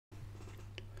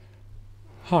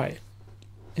Hi,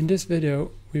 in this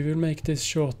video we will make this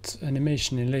short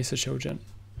animation in LaserShowGen.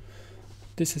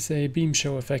 This is a beam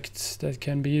show effect that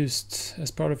can be used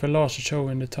as part of a larger show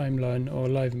in the timeline or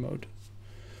live mode.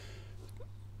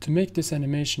 To make this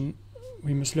animation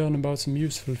we must learn about some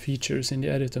useful features in the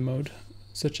editor mode,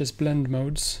 such as blend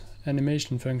modes,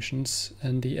 animation functions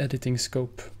and the editing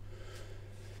scope.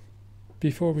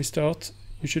 Before we start,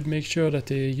 you should make sure that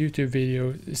the YouTube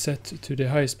video is set to the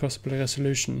highest possible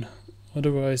resolution.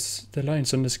 Otherwise, the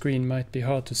lines on the screen might be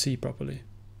hard to see properly.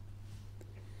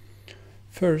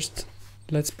 First,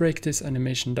 let's break this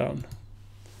animation down.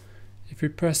 If we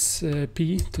press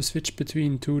P to switch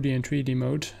between 2D and 3D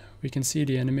mode, we can see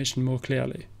the animation more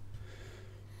clearly.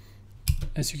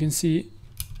 As you can see,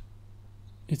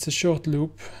 it's a short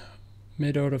loop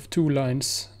made out of two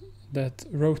lines that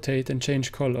rotate and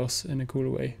change colors in a cool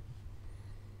way.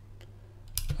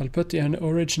 I'll put the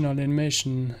original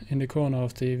animation in the corner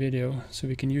of the video so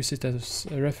we can use it as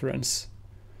a reference.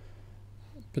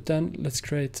 But then let's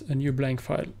create a new blank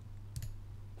file.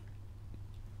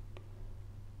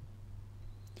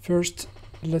 First,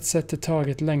 let's set the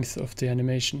target length of the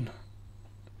animation.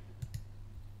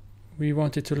 We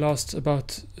want it to last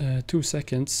about 2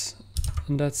 seconds,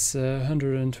 and that's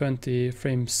 120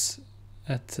 frames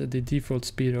at the default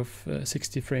speed of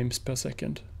 60 frames per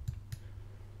second.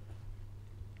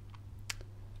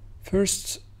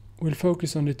 First, we'll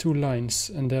focus on the two lines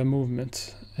and their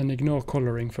movement and ignore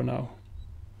coloring for now.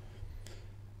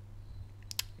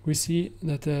 We see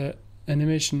that the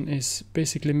animation is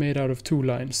basically made out of two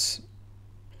lines.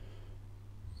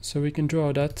 So we can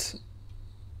draw that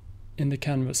in the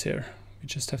canvas here. We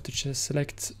just have to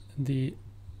select the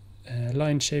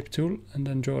line shape tool and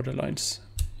then draw the lines.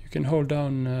 You can hold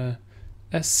down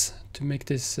S to make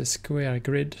this a square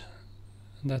grid,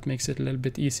 and that makes it a little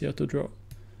bit easier to draw.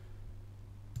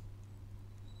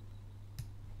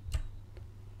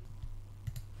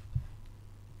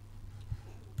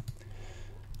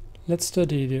 Let's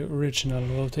study the original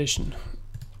rotation.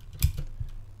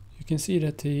 You can see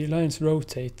that the lines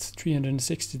rotate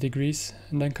 360 degrees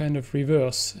and then kind of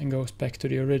reverse and goes back to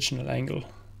the original angle.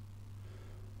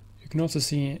 You can also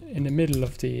see in the middle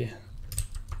of the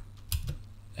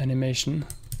animation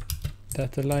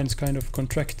that the lines kind of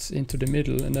contract into the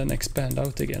middle and then expand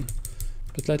out again.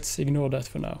 But let's ignore that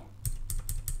for now.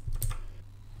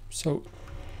 So,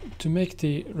 to make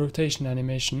the rotation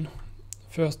animation,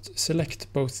 first select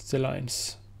both the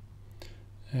lines.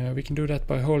 We can do that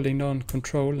by holding down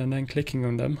Control and then clicking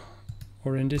on them,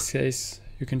 or in this case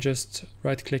you can just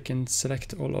right click and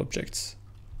select all objects.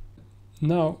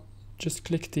 Now just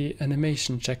click the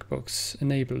animation checkbox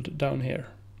enabled down here.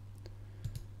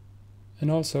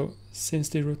 And also, since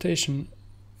the rotation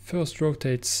first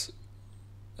rotates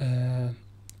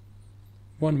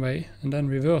one way and then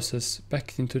reverses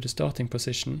back into the starting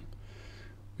position,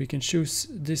 we can choose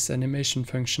this animation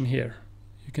function here.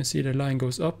 You can see the line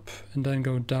goes up and then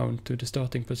go down to the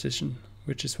starting position,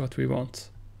 which is what we want.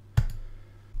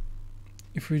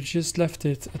 If we just left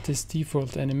it at this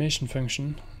default animation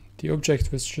function, the object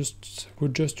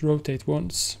would just rotate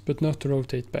once, but not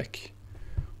rotate back.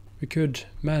 We could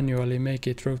manually make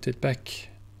it rotate back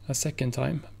a second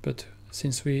time, but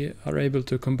since we are able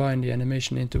to combine the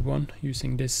animation into one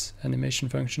using this animation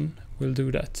function, we'll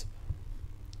do that.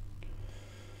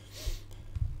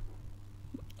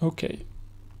 Okay,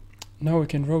 now we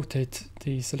can rotate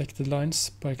the selected lines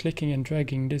by clicking and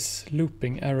dragging this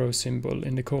looping arrow symbol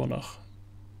in the corner.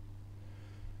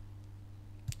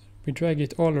 We drag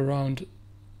it all around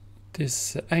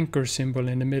this anchor symbol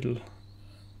in the middle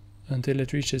until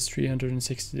it reaches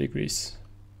 360 degrees.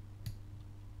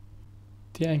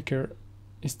 The anchor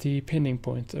is the pinning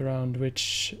point around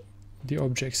which the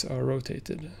objects are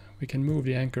rotated. We can move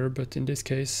the anchor, but in this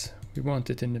case we want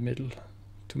it in the middle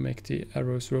to make the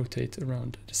arrows rotate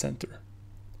around the center.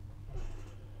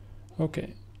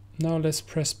 Okay, now let's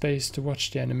press space to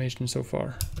watch the animation so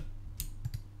far.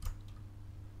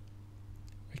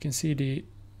 We can see the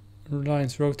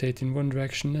lines rotate in one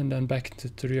direction and then back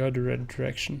to the other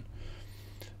direction.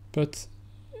 But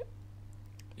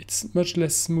it's much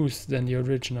less smooth than the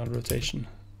original rotation.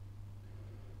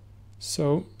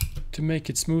 So, to make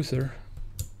it smoother,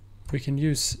 we can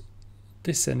use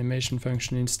this animation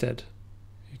function instead.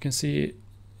 You can see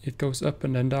it goes up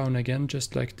and then down again,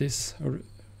 just like this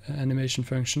animation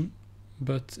function,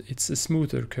 but it's a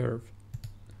smoother curve.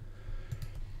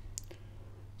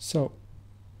 So,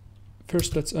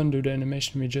 first let's undo the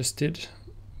animation we just did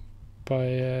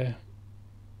by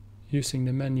using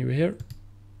the menu here,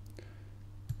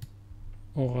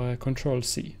 or Control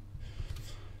C.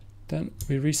 Then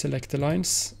we reselect the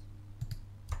lines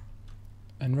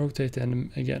and rotate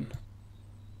them again.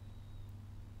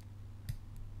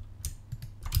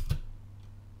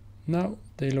 Now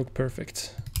they look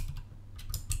perfect.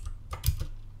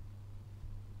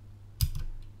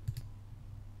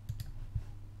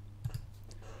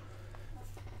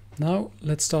 Now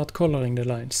let's start coloring the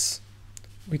lines.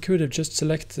 We could have just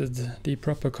selected the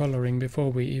proper coloring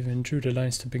before we even drew the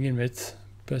lines to begin with,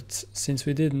 but since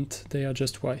we didn't, they are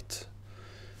just white.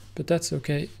 But that's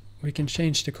okay, we can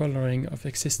change the coloring of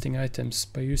existing items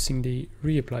by using the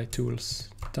reapply tools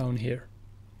down here.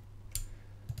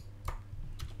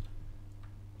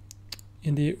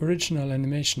 In the original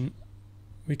animation,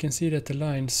 we can see that the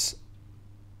lines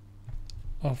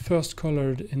are first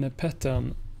colored in a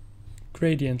pattern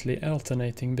gradiently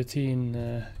alternating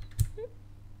between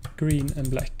green and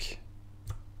black.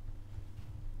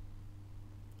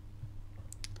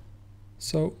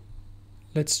 So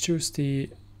let's choose the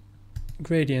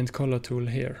gradient color tool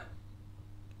here.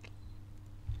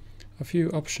 A few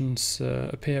options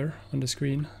appear on the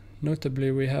screen.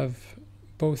 Notably, we have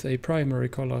both a primary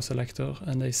color selector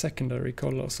and a secondary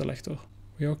color selector.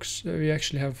 We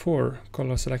actually have 4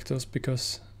 color selectors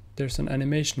because there's an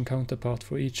animation counterpart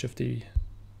for each of the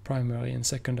primary and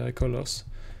secondary colors.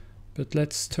 But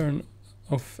let's turn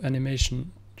off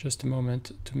animation just a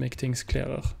moment to make things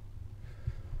clearer.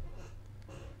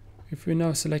 If we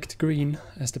now select green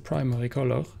as the primary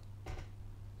color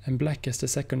and black as the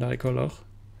secondary color,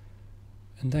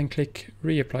 and then click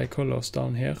reapply colors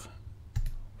down here,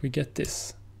 we get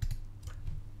this.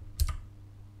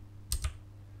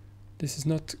 This is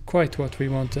not quite what we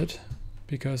wanted,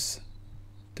 because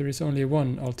there is only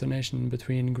 1 alternation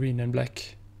between green and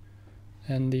black,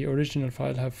 and the original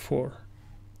file have 4.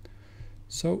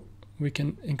 So we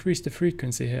can increase the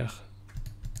frequency here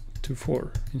to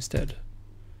 4 instead.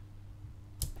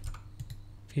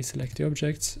 Deselect the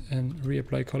objects and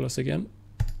reapply colors again.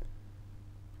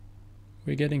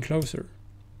 We're getting closer.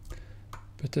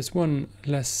 But there's one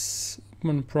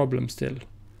problem still.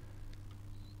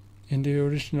 In the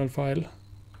original file,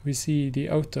 we see the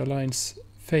outer lines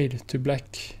fade to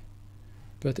black,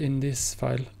 but in this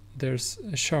file there's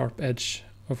a sharp edge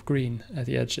of green at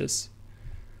the edges.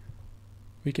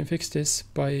 We can fix this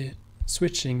by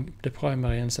switching the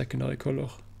primary and secondary color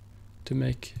to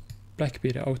make black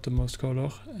be the outermost color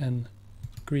and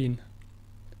green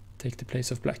take the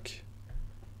place of black.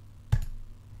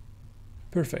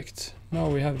 Perfect. Now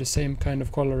we have the same kind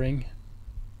of coloring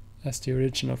as the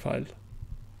original file.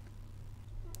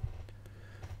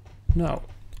 Now,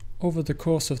 over the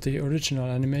course of the original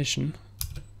animation,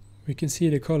 we can see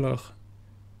the color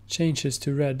changes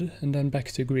to red and then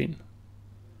back to green.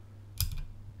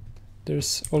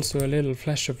 There's also a little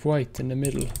flash of white in the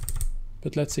middle,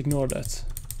 but let's ignore that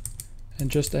and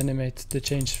just animate the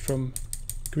change from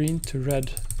green to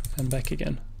red and back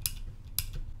again.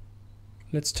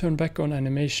 Let's turn back on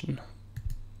animation,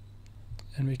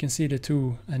 and we can see the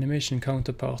 2 animation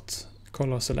counterpart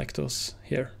color selectors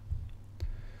here.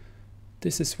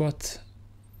 This is what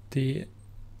the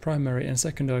primary and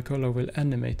secondary color will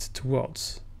animate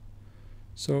towards.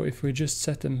 So if we just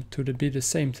set them to be the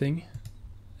same thing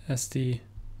as the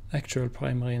actual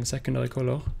primary and secondary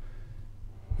color,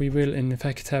 we will in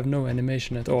effect have no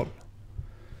animation at all.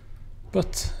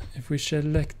 But if we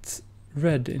select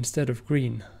red instead of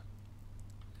green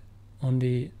on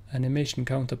the animation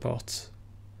counterpart,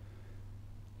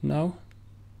 now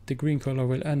the green color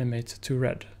will animate to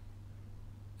red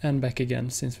and back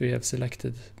again, since we have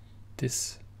selected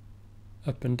this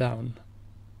up and down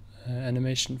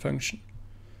animation function.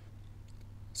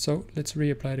 So let's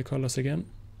reapply the colors again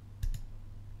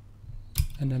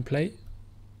and then play,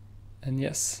 and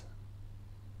yes,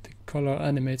 the color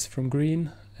animates from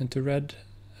green and to red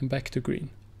and back to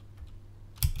green.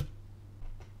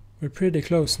 We're pretty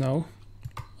close now.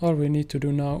 All we need to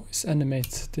do now is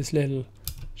animate this little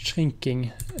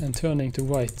shrinking and turning to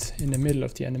white in the middle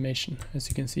of the animation, as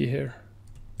you can see here.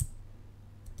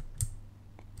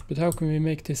 But how can we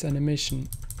make this animation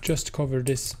just cover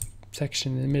this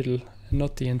section in the middle and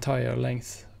not the entire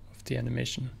length of the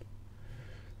animation?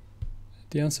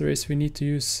 The answer is we need to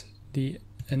use the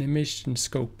animation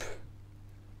scope.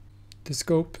 The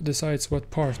scope decides what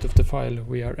part of the file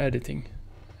we are editing,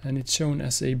 and it's shown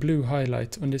as a blue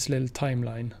highlight on this little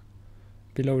timeline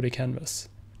below the canvas.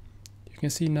 You can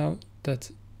see now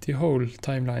that the whole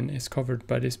timeline is covered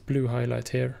by this blue highlight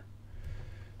here,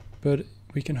 but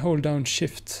we can hold down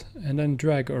Shift and then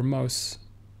drag our mouse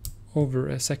over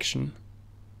a section,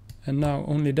 and now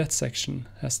only that section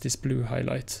has this blue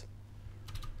highlight.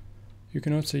 You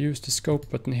can also use the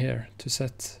scope button here to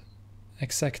set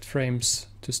exact frames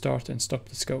to start and stop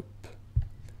the scope.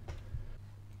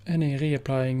 any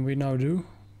reapplying we now do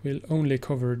will only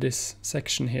cover this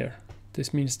section here.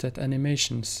 This means that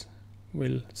animations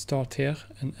will start here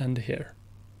and end here,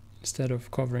 instead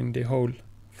of covering the whole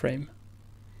frame,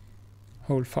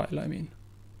 whole file I mean.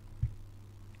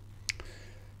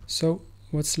 So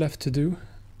what's left to do?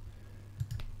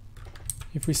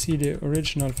 If we see the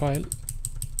original file,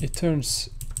 it turns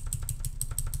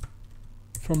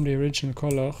from the original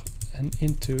color and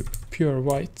into pure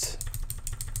white,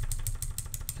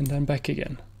 and then back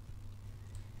again.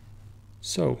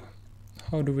 So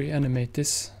how do we animate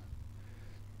this?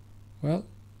 Well,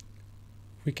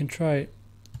 we can try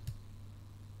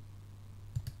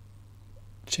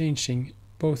changing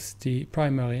both the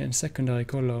primary and secondary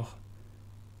color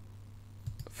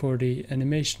for the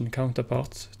animation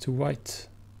counterpart to white,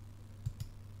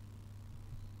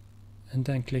 and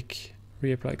then click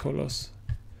reapply colors.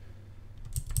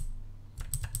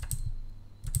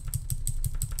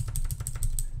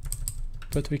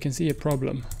 But we can see a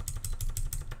problem.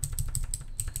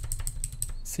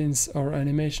 Since our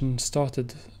animation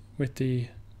started with the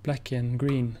black and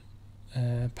green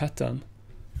pattern,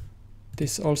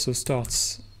 this also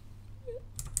starts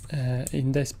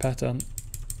in this pattern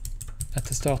at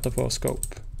the start of our scope.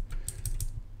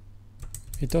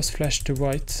 It does flash to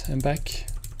white and back,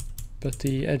 but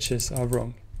the edges are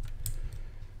wrong.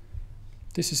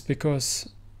 This is because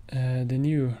the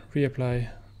new reapply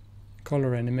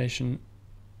color animation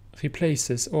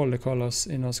replaces all the colors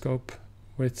in our scope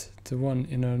with the one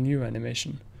in our new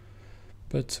animation.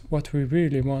 But what we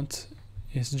really want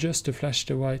is just to flash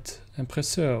the white and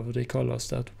preserve the colors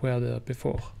that were there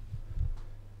before.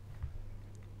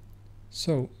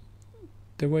 So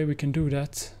the way we can do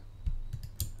that,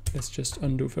 let's just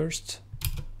undo first.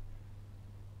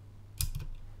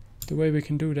 The way we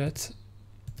can do that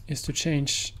is to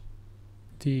change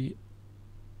the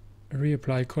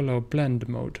reapply color blend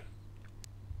mode.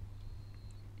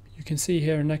 You can see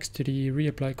here next to the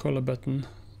reapply color button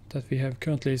that we have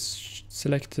currently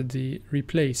selected the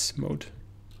replace mode.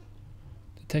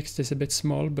 The text is a bit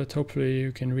small, but hopefully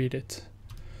you can read it.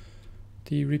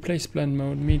 The replace blend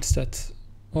mode means that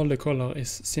all the color is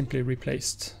simply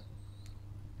replaced.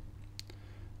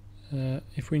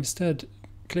 If we instead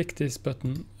click this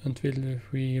button until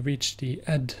we reach the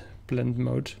add blend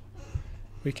mode,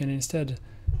 we can instead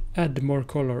add more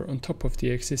color on top of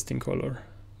the existing color,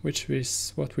 which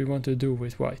is what we want to do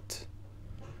with white.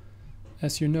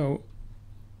 As you know,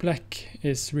 black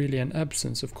is really an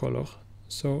absence of color,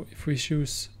 so if we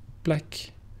choose black,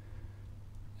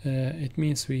 it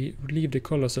means we leave the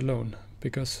colors alone,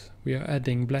 because we are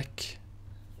adding black,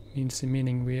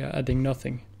 meaning we are adding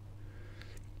nothing.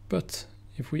 But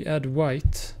if we add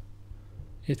white,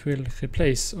 it will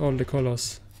replace all the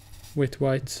colors with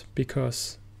white,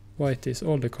 because white is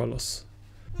all the colors.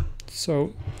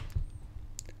 So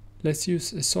let's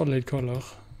use a solid color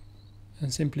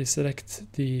and simply select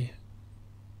the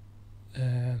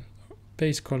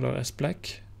base color as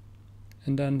black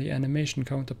and then the animation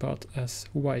counterpart as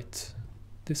white.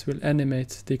 This will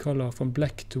animate the color from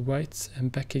black to white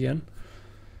and back again,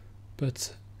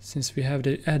 but since we have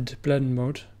the add blend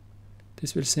mode,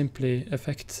 this will simply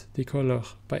affect the color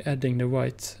by adding the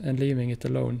white and leaving it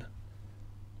alone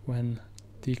when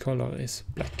the color is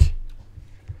black.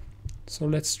 So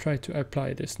let's try to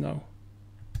apply this now.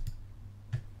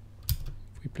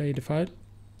 If we play the file,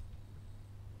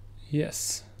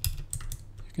 yes,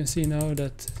 you can see now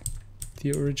that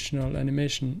the original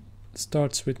animation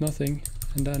starts with nothing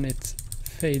and then it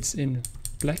fades in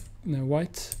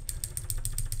white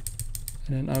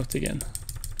and then out again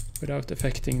without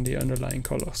affecting the underlying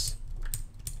colors.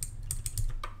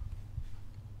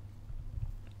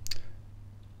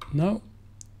 Now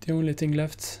the only thing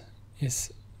left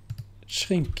is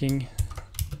shrinking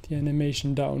the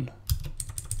animation down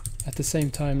at the same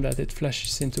time that it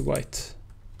flashes into white.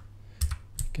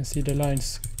 You can see the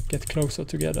lines get closer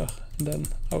together and then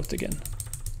out again.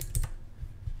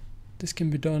 This can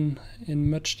be done in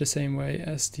much the same way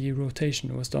as the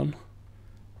rotation was done,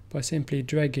 by simply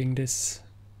dragging this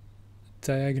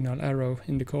diagonal arrow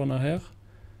in the corner here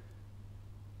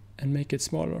and make it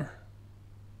smaller.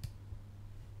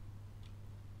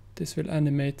 This will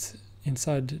animate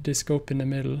inside this scope in the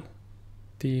middle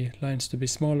the lines to be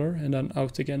smaller and then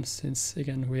out again, since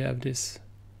again we have this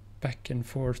back and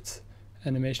forth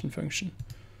animation function.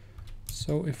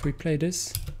 So if we play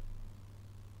this,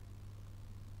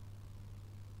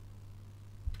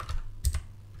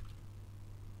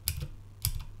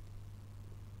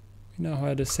 we now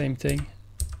have the same thing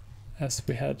as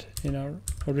we had in our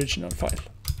original file.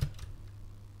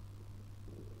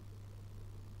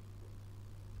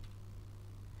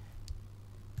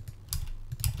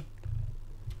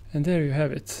 And there you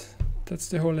have it. That's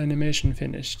the whole animation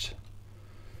finished.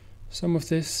 Some of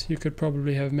this you could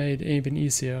probably have made even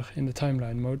easier in the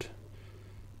timeline mode,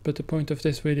 but the point of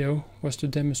this video was to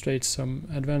demonstrate some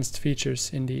advanced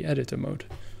features in the editor mode.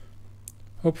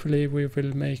 Hopefully we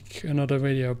will make another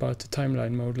video about the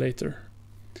timeline mode later.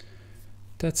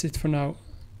 That's it for now.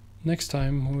 Next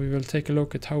time we will take a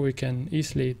look at how we can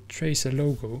easily trace a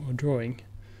logo or drawing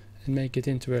and make it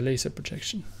into a laser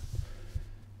projection.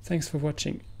 Thanks for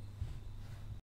watching.